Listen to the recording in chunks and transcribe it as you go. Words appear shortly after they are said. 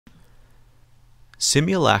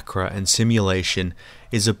Simulacra and Simulation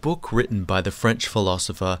is a book written by the French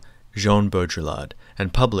philosopher Jean Baudrillard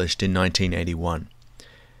and published in 1981.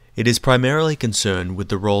 It is primarily concerned with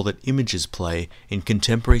the role that images play in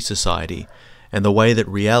contemporary society and the way that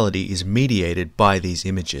reality is mediated by these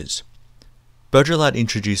images. Baudrillard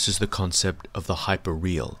introduces the concept of the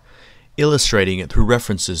hyperreal, illustrating it through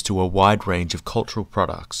references to a wide range of cultural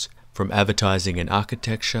products, from advertising and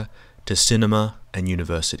architecture to cinema and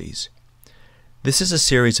universities. This is a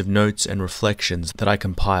series of notes and reflections that I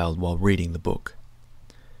compiled while reading the book.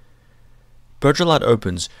 Baudrillard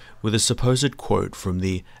opens with a supposed quote from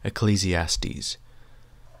the Ecclesiastes.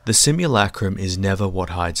 "The simulacrum is never what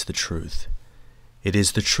hides the truth. It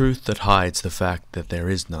is the truth that hides the fact that there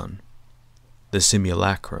is none. The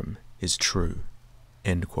simulacrum is true."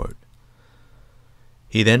 End quote.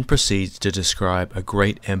 He then proceeds to describe a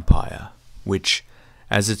great empire, which,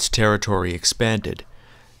 as its territory expanded,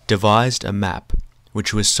 devised a map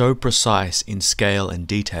which was so precise in scale and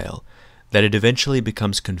detail that it eventually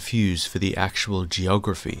becomes confused for the actual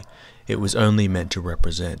geography it was only meant to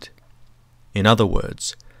represent. In other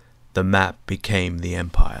words, the map became the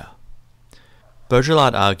empire.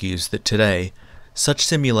 Baudrillard argues that today, such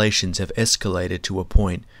simulations have escalated to a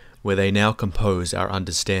point where they now compose our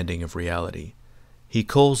understanding of reality. He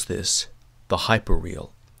calls this the hyperreal,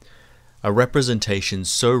 a representation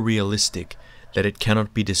so realistic that it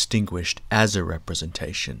cannot be distinguished as a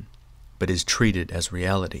representation, but is treated as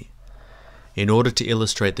reality. In order to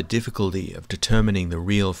illustrate the difficulty of determining the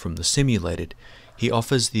real from the simulated, he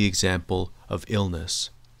offers the example of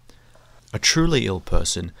illness. A truly ill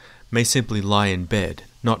person may simply lie in bed,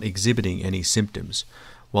 not exhibiting any symptoms,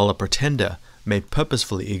 while a pretender may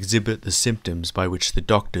purposefully exhibit the symptoms by which the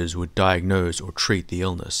doctors would diagnose or treat the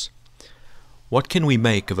illness. What can we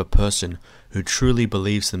make of a person who truly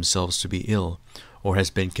believes themselves to be ill, or has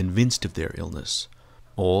been convinced of their illness,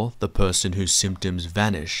 or the person whose symptoms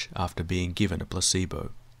vanish after being given a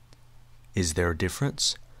placebo? Is there a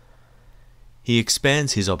difference? He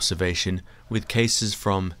expands his observation with cases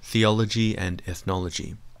from theology and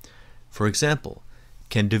ethnology. For example,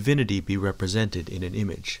 can divinity be represented in an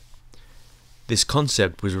image? This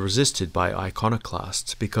concept was resisted by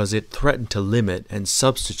iconoclasts because it threatened to limit and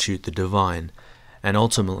substitute the divine, and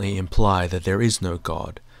ultimately imply that there is no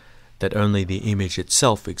God, that only the image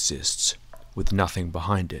itself exists, with nothing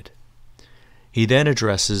behind it. He then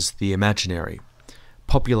addresses the imaginary,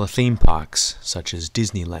 popular theme parks such as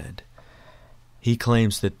Disneyland. He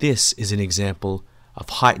claims that this is an example of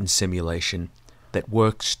heightened simulation that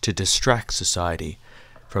works to distract society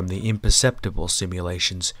from the imperceptible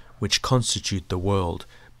simulations which constitute the world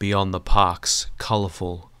beyond the park's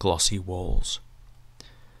colorful, glossy walls.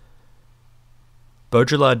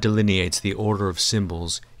 Baudrillard delineates the order of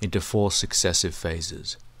symbols into 4 successive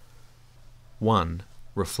phases. 1.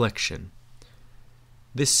 Reflection.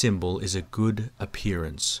 This symbol is a good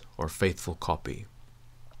appearance or faithful copy.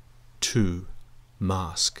 2.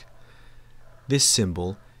 Mask. This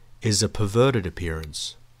symbol is a perverted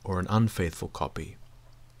appearance or an unfaithful copy.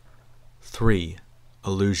 3.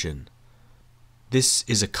 Illusion. This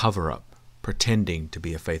is a cover-up, pretending to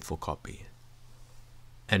be a faithful copy.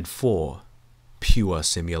 And 4. Pure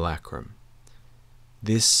simulacrum.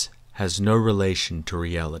 This has no relation to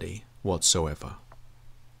reality whatsoever.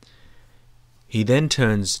 He then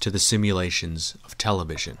turns to the simulations of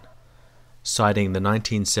television, citing the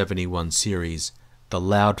 1971 series The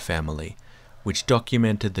Loud Family, which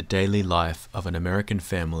documented the daily life of an American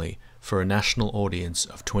family for a national audience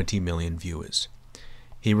of 20 million viewers.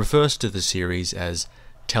 He refers to the series as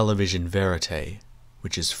television verite,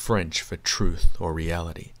 which is French for truth or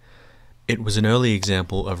reality. It was an early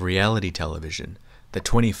example of reality television that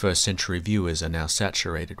 21st century viewers are now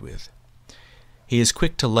saturated with. He is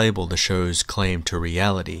quick to label the show's claim to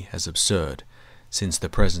reality as absurd, since the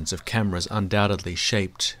presence of cameras undoubtedly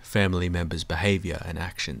shaped family members' behavior and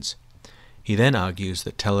actions. He then argues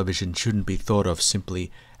that television shouldn't be thought of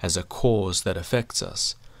simply as a cause that affects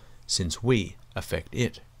us, since we affect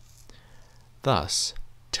it. Thus,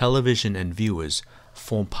 television and viewers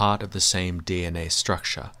form part of the same DNA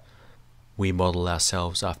structure. We model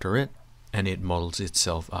ourselves after it, and it models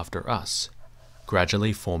itself after us,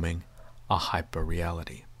 gradually forming a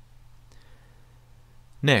hyper-reality.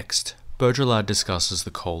 Next, Baudrillard discusses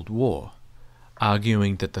the Cold War,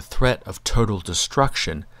 arguing that the threat of total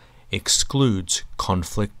destruction excludes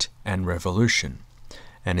conflict and revolution,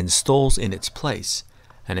 and installs in its place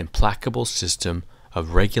an implacable system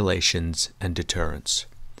of regulations and deterrence.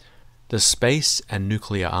 The space and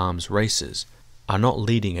nuclear arms races are not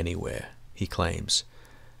leading anywhere, he claims,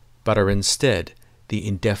 but are instead the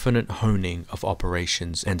indefinite honing of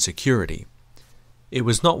operations and security. It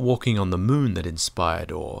was not walking on the moon that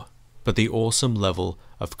inspired awe, but the awesome level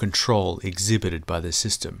of control exhibited by the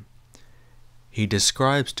system. He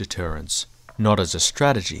describes deterrence not as a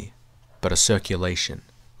strategy, but a circulation,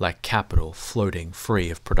 like capital floating free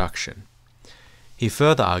of production. He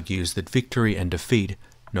further argues that victory and defeat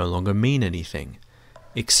no longer mean anything,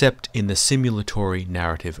 except in the simulatory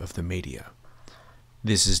narrative of the media.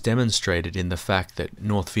 This is demonstrated in the fact that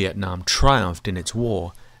North Vietnam triumphed in its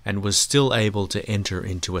war and was still able to enter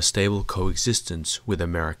into a stable coexistence with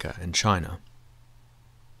America and China.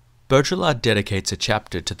 Baudrillard dedicates a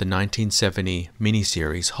chapter to the 1970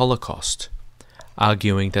 miniseries Holocaust,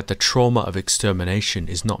 arguing that the trauma of extermination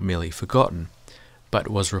is not merely forgotten, but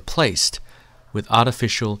was replaced with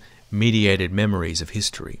artificial, mediated memories of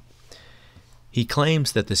history. He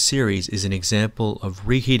claims that the series is an example of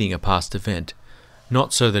reheating a past event,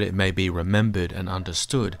 not so that it may be remembered and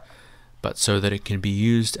understood, but so that it can be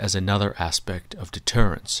used as another aspect of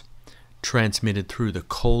deterrence, transmitted through the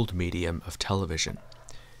cold medium of television.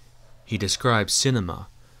 He describes cinema,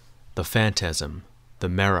 the phantasm, the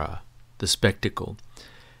mirror, the spectacle,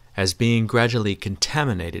 as being gradually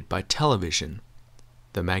contaminated by television,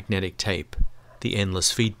 the magnetic tape, the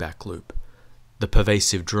endless feedback loop, the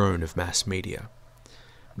pervasive drone of mass media.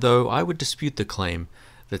 Though I would dispute the claim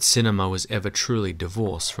that cinema was ever truly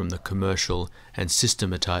divorced from the commercial and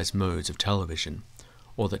systematized modes of television,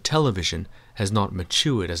 or that television has not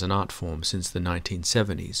matured as an art form since the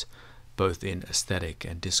 1970s, both in aesthetic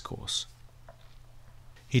and discourse.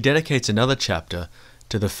 He dedicates another chapter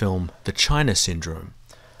to the film The China Syndrome,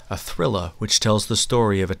 a thriller which tells the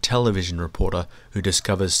story of a television reporter who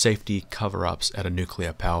discovers safety cover-ups at a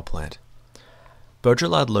nuclear power plant.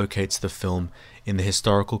 Baudrillard locates the film in the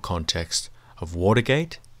historical context of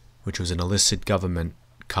Watergate, which was an illicit government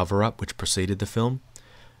cover-up which preceded the film,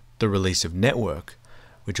 the release of Network,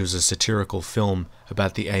 which was a satirical film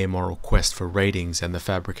about the amoral quest for ratings and the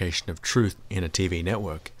fabrication of truth in a TV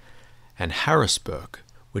network, and Harrisburg,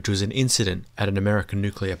 which was an incident at an American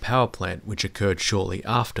nuclear power plant which occurred shortly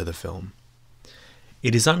after the film.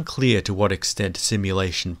 It is unclear to what extent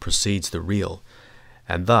simulation precedes the real,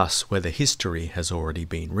 and thus whether history has already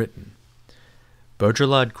been written.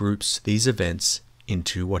 Baudrillard groups these events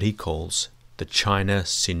into what he calls the China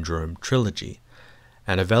Syndrome trilogy,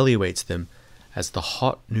 and evaluates them as the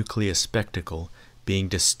hot nuclear spectacle being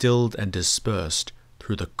distilled and dispersed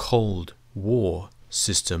through the Cold War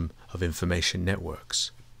system of information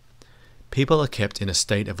networks. People are kept in a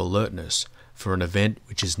state of alertness for an event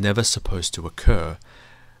which is never supposed to occur,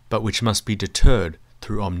 but which must be deterred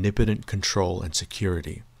through omnipotent control and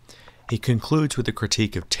security. He concludes with a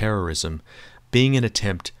critique of terrorism being an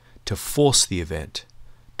attempt to force the event,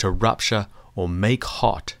 to rupture or make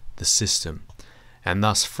hot the system, and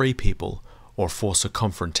thus free people or force a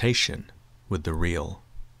confrontation with the real.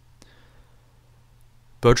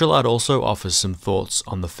 Baudrillard also offers some thoughts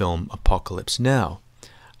on the film Apocalypse Now,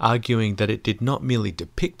 arguing that it did not merely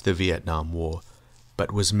depict the Vietnam War,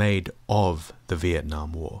 but was made of the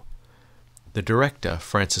Vietnam War. The director,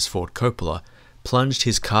 Francis Ford Coppola, plunged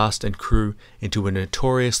his cast and crew into a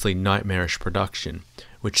notoriously nightmarish production,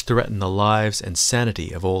 which threatened the lives and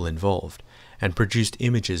sanity of all involved, and produced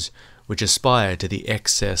images which aspire to the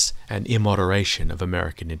excess and immoderation of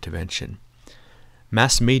American intervention.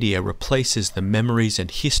 Mass media replaces the memories and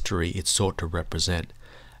history it sought to represent,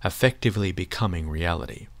 effectively becoming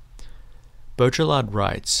reality. Baudrillard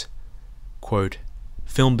writes, quote,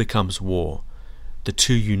 "Film becomes war, the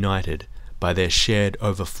two united by their shared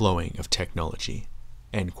overflowing of technology."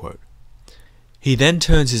 End quote. He then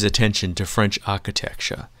turns his attention to French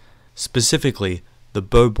architecture, specifically the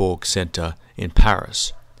Beaubourg Center in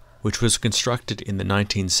Paris, which was constructed in the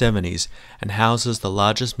 1970s and houses the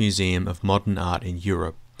largest museum of modern art in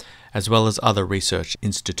Europe, as well as other research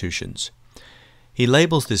institutions. He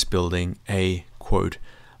labels this building a, quote,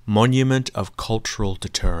 "monument of cultural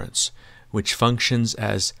deterrence, which functions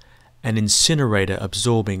as an incinerator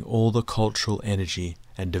absorbing all the cultural energy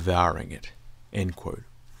and devouring it." End quote.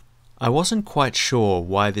 I wasn't quite sure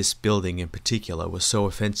why this building in particular was so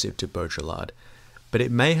offensive to Baudrillard, but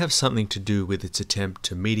it may have something to do with its attempt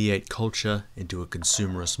to mediate culture into a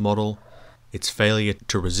consumerist model, its failure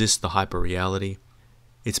to resist the hyperreality,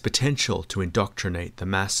 its potential to indoctrinate the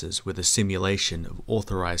masses with a simulation of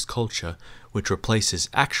authorized culture which replaces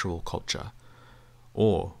actual culture,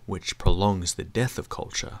 or which prolongs the death of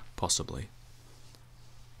culture, possibly.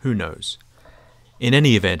 Who knows? In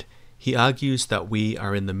any event, he argues that we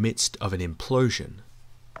are in the midst of an implosion,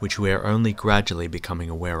 which we are only gradually becoming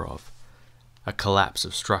aware of, a collapse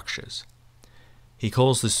of structures. He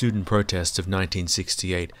calls the student protests of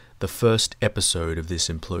 1968 the first episode of this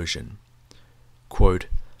implosion. quote,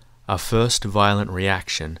 "a first violent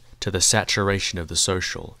reaction to the saturation of the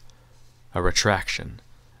social, a retraction,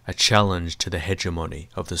 a challenge to the hegemony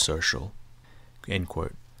of the social," end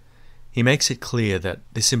quote. He makes it clear that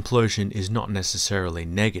this implosion is not necessarily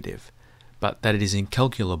negative, but that it is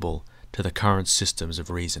incalculable to the current systems of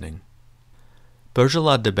reasoning.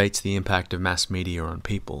 Baudrillard debates the impact of mass media on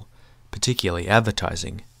people, particularly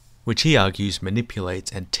advertising, which he argues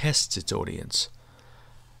manipulates and tests its audience.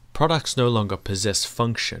 Products no longer possess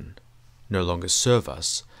function, no longer serve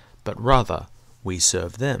us, but rather we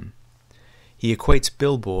serve them. He equates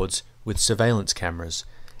billboards with surveillance cameras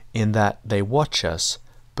in that they watch us,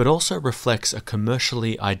 but also reflects a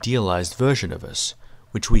commercially idealized version of us,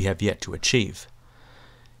 which we have yet to achieve.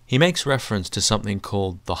 He makes reference to something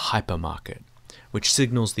called the hypermarket, which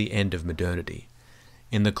signals the end of modernity.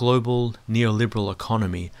 In the global neoliberal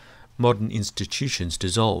economy, modern institutions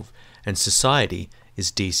dissolve and society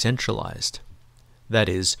is decentralized. That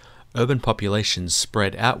is, urban populations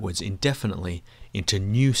spread outwards indefinitely into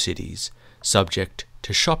new cities, subject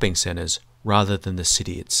to shopping centers rather than the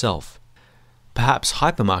city itself. Perhaps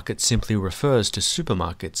hypermarket simply refers to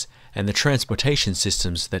supermarkets and the transportation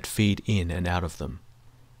systems that feed in and out of them.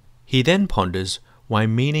 He then ponders why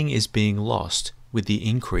meaning is being lost with the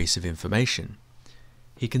increase of information.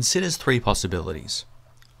 He considers three possibilities.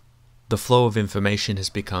 The flow of information has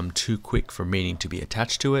become too quick for meaning to be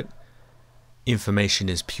attached to it. Information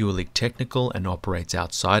is purely technical and operates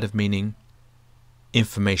outside of meaning.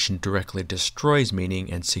 Information directly destroys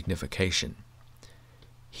meaning and signification.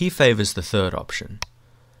 He favors the third option.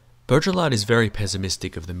 Baudrillard is very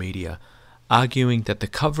pessimistic of the media, arguing that the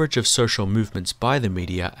coverage of social movements by the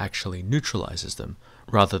media actually neutralizes them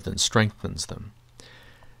rather than strengthens them.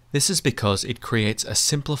 This is because it creates a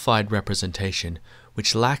simplified representation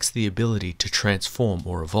which lacks the ability to transform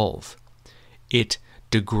or evolve. It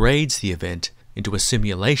degrades the event into a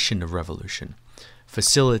simulation of revolution,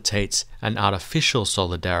 facilitates an artificial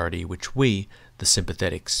solidarity which we, the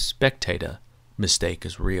sympathetic spectator, mistake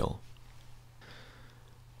as real.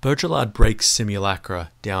 Baudrillard breaks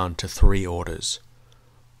simulacra down to three orders.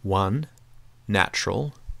 1.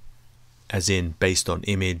 Natural, as in based on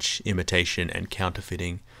image, imitation, and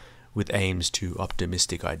counterfeiting, with aims to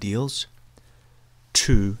optimistic ideals.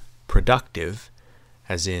 2. Productive,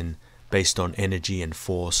 as in based on energy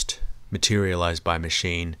enforced, materialized by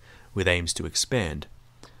machine, with aims to expand.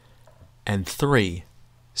 And 3.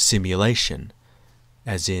 Simulation,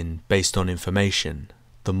 as in based on information,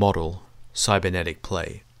 the model, cybernetic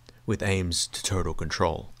play, with aims to total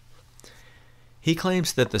control. He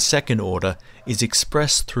claims that the second order is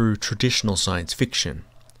expressed through traditional science fiction,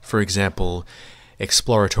 for example,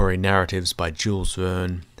 exploratory narratives by Jules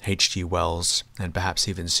Verne, H.G. Wells, and perhaps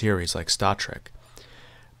even series like Star Trek.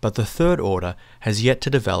 But the third order has yet to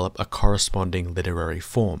develop a corresponding literary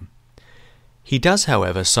form. He does,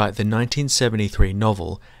 however, cite the 1973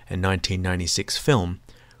 novel and 1996 film,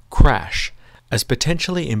 Crash, as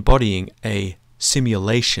potentially embodying a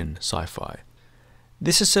simulation sci-fi.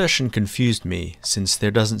 This assertion confused me, since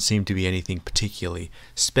there doesn't seem to be anything particularly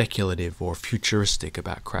speculative or futuristic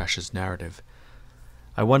about Crash's narrative.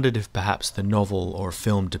 I wondered if perhaps the novel or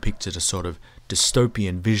film depicted a sort of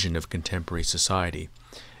dystopian vision of contemporary society,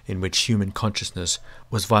 in which human consciousness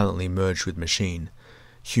was violently merged with machine,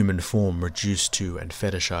 human form reduced to and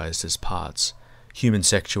fetishized as parts, human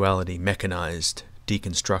sexuality mechanized,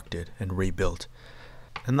 deconstructed, and rebuilt,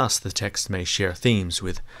 and thus the text may share themes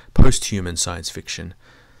with post-human science fiction.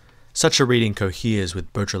 Such a reading coheres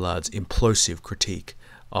with Baudrillard's implosive critique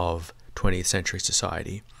of 20th century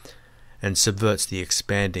society, and subverts the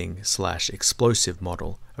expanding/explosive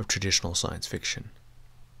model of traditional science fiction.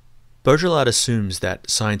 Baudrillard assumes that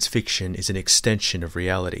science fiction is an extension of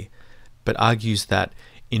reality, but argues that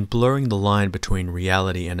in blurring the line between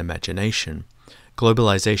reality and imagination,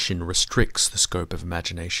 globalization restricts the scope of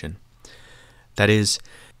imagination. That is,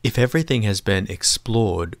 if everything has been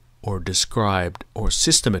explored or described or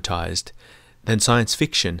systematized, then science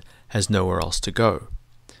fiction has nowhere else to go.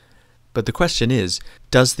 But the question is,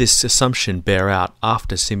 does this assumption bear out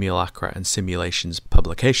after Simulacra and Simulation's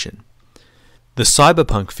publication? The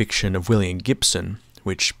cyberpunk fiction of William Gibson,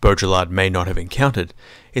 which Baudrillard may not have encountered,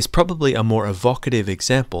 is probably a more evocative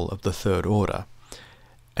example of the third order,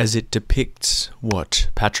 as it depicts what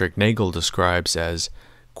Patrick Nagel describes as,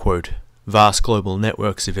 quote, vast global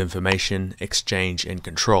networks of information, exchange, and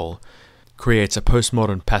control, creates a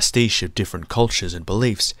postmodern pastiche of different cultures and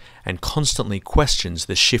beliefs, and constantly questions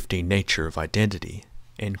the shifting nature of identity,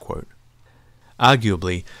 end quote.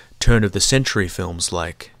 Arguably, turn-of-the-century films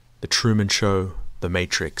like The Truman Show, The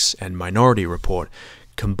Matrix, and Minority Report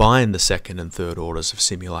combine the second and third orders of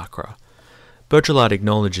Simulacra. Baudrillard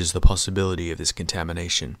acknowledges the possibility of this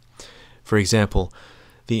contamination. For example,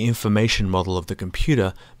 the information model of the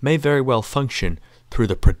computer may very well function through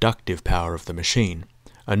the productive power of the machine,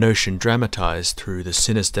 a notion dramatized through the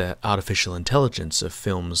sinister artificial intelligence of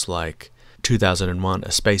films like 2001: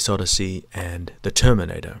 A Space Odyssey and The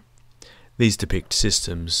Terminator. These depict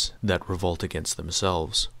systems that revolt against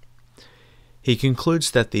themselves. He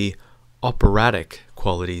concludes that the operatic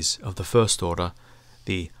qualities of the first order,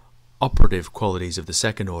 the operative qualities of the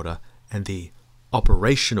second order, and the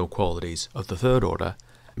operational qualities of the third order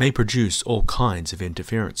may produce all kinds of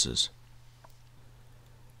interferences.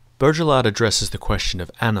 Baudrillard addresses the question of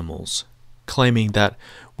animals, claiming that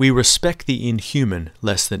we respect the inhuman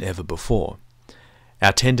less than ever before.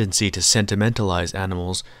 Our tendency to sentimentalize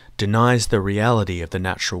animals denies the reality of the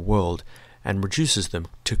natural world and reduces them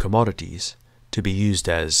to commodities, to be used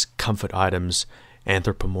as comfort items,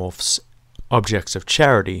 anthropomorphs, objects of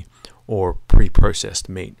charity, or pre-processed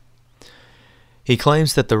meat. He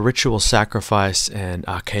claims that the ritual sacrifice and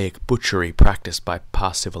archaic butchery practiced by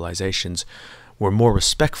past civilizations were more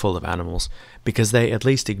respectful of animals because they at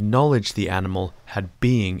least acknowledged the animal had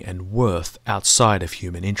being and worth outside of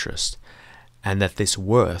human interest, and that this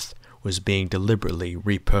worth was being deliberately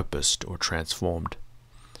repurposed or transformed.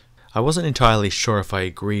 I wasn't entirely sure if I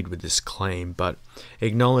agreed with this claim, but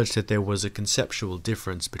acknowledged that there was a conceptual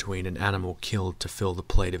difference between an animal killed to fill the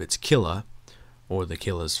plate of its killer, or the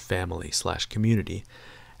killer's family/community,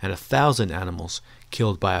 and 1,000 animals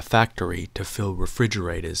killed by a factory to fill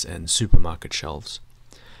refrigerators and supermarket shelves.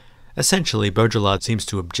 Essentially, Baudrillard seems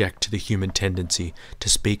to object to the human tendency to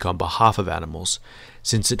speak on behalf of animals,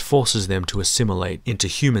 since it forces them to assimilate into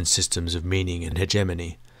human systems of meaning and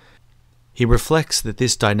hegemony. He reflects that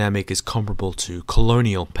this dynamic is comparable to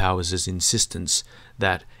colonial powers' insistence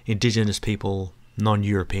that indigenous people,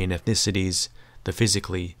 non-European ethnicities, the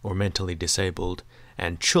physically or mentally disabled,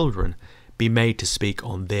 and children be made to speak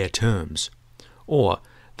on their terms, or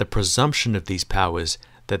the presumption of these powers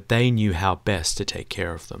that they knew how best to take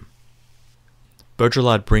care of them.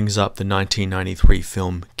 Baudrillard brings up the 1993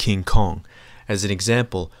 film King Kong as an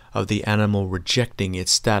example of the animal rejecting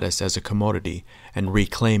its status as a commodity and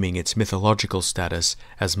reclaiming its mythological status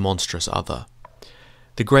as monstrous other.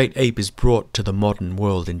 The great ape is brought to the modern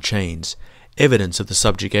world in chains, evidence of the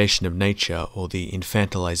subjugation of nature or the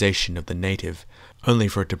infantilization of the native, only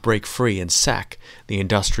for it to break free and sack the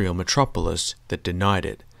industrial metropolis that denied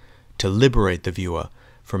it, to liberate the viewer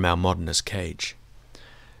from our modernist cage.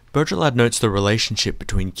 Baudrillard notes the relationship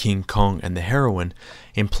between King Kong and the heroine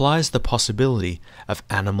implies the possibility of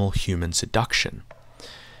animal-human seduction.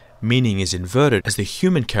 Meaning is inverted as the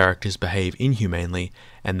human characters behave inhumanely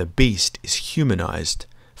and the beast is humanized,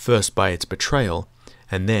 first by its betrayal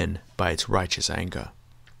and then by its righteous anger.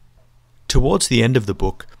 Towards the end of the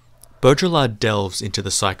book, Baudrillard delves into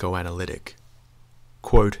the psychoanalytic.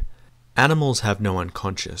 Quote, "Animals have no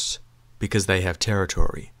unconscious, because they have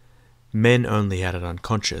territory. Men only had an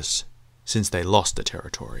unconscious, since they lost the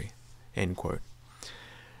territory." End quote.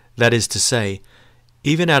 That is to say,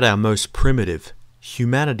 even at our most primitive,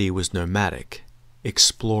 humanity was nomadic,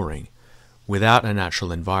 exploring, without a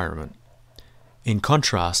natural environment. In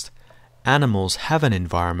contrast, animals have an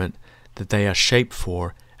environment that they are shaped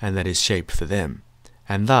for and that is shaped for them,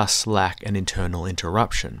 and thus lack an internal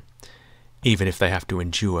interruption, even if they have to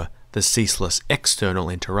endure the ceaseless external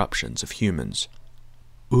interruptions of humans.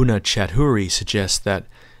 Una Chaudhuri suggests that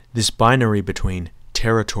this binary between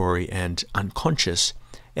territory and unconscious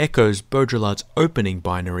echoes Baudrillard's opening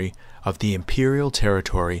binary of the imperial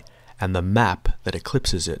territory and the map that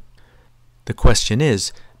eclipses it. The question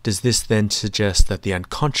is, does this then suggest that the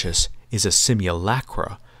unconscious is a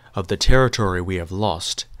simulacra of the territory we have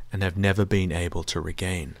lost and have never been able to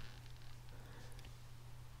regain?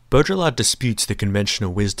 Baudrillard disputes the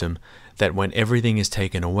conventional wisdom that when everything is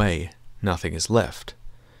taken away, nothing is left.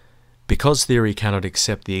 Because theory cannot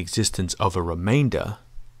accept the existence of a remainder,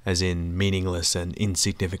 as in meaningless and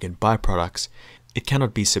insignificant byproducts, it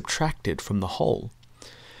cannot be subtracted from the whole.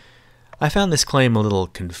 I found this claim a little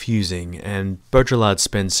confusing, and Baudrillard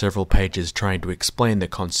spends several pages trying to explain the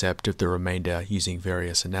concept of the remainder using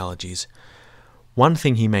various analogies. One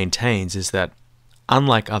thing he maintains is that,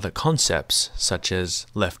 unlike other concepts, such as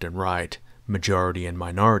left and right, majority and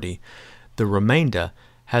minority, the remainder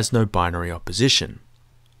has no binary opposition.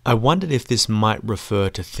 I wondered if this might refer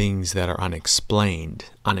to things that are unexplained,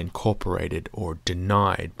 unincorporated, or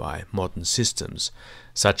denied by modern systems,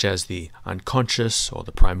 such as the unconscious or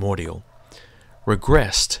the primordial.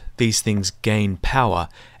 Regressed, these things gain power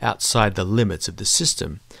outside the limits of the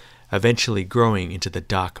system, eventually growing into the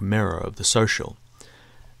dark mirror of the social.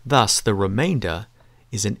 Thus, the remainder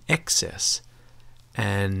is an excess,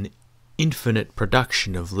 an infinite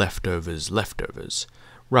production of leftovers,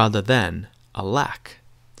 rather than a lack.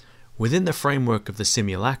 Within the framework of the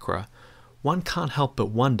Simulacra, one can't help but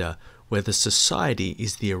wonder whether society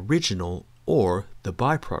is the original or the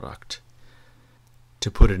byproduct.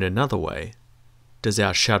 To put it another way, does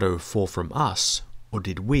our shadow fall from us, or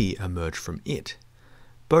did we emerge from it?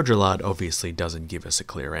 Baudrillard obviously doesn't give us a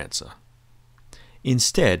clear answer.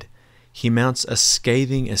 Instead, he mounts a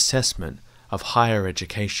scathing assessment of higher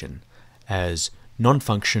education as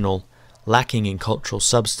non-functional, lacking in cultural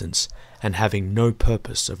substance, and having no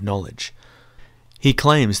purpose of knowledge. He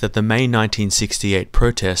claims that the May 1968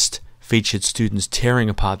 protest featured students tearing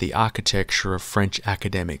apart the architecture of French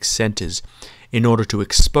academic centres in order to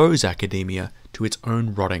expose academia to its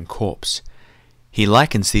own rotting corpse. He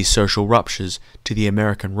likens these social ruptures to the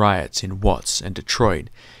American riots in Watts and Detroit,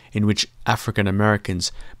 in which African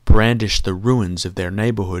Americans brandished the ruins of their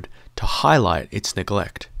neighborhood to highlight its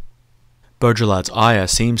neglect. Baudrillard's ire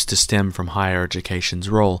seems to stem from higher education's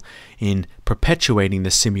role in perpetuating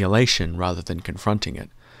the simulation rather than confronting it,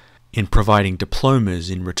 in providing diplomas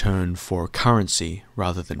in return for currency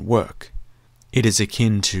rather than work. It is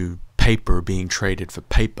akin to paper being traded for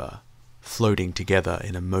paper, floating together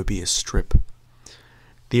in a Mobius strip.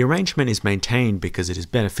 The arrangement is maintained because it is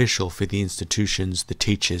beneficial for the institutions, the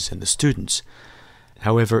teachers, and the students.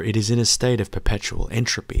 However, it is in a state of perpetual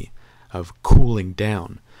entropy, of cooling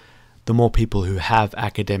down. The more people who have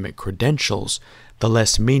academic credentials, the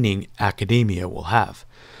less meaning academia will have.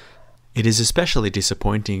 It is especially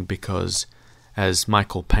disappointing because, as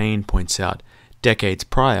Michael Payne points out, decades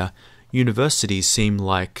prior, universities seem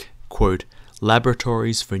like, quote,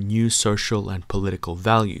 laboratories for new social and political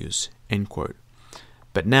values, end quote.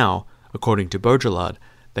 But now, according to Baudrillard,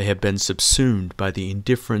 they have been subsumed by the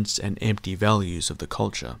indifference and empty values of the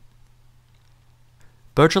culture.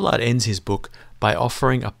 Baudrillard ends his book by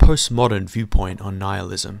offering a postmodern viewpoint on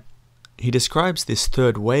nihilism. He describes this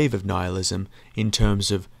third wave of nihilism in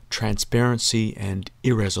terms of transparency and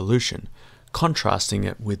irresolution, contrasting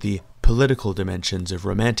it with the political dimensions of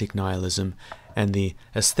romantic nihilism and the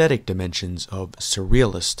aesthetic dimensions of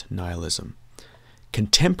surrealist nihilism.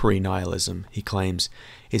 Contemporary nihilism, he claims,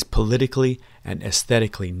 is politically and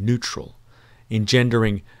aesthetically neutral,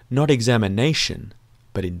 engendering not examination,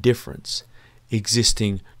 but indifference,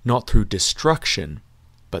 existing not through destruction,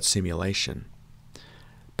 but simulation.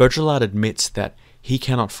 Baudrillard admits that he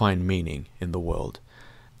cannot find meaning in the world,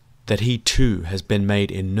 that he too has been made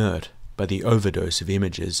inert by the overdose of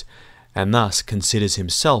images, and thus considers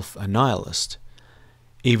himself a nihilist.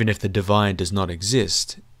 Even if the divine does not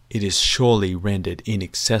exist, it is surely rendered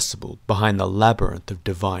inaccessible behind the labyrinth of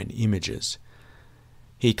divine images.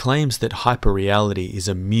 He claims that hyperreality is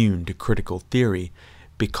immune to critical theory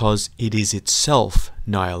because it is itself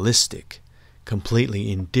nihilistic,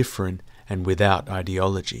 completely indifferent and without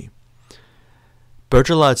ideology.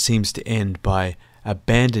 Baudrillard seems to end by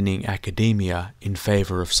abandoning academia in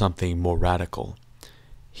favor of something more radical.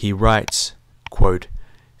 He writes, quote,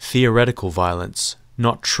 "Theoretical violence,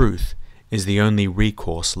 not truth, is the only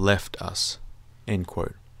recourse left us," end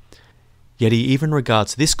quote. Yet he even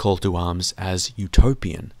regards this call to arms as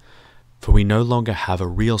utopian, for we no longer have a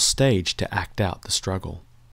real stage to act out the struggle.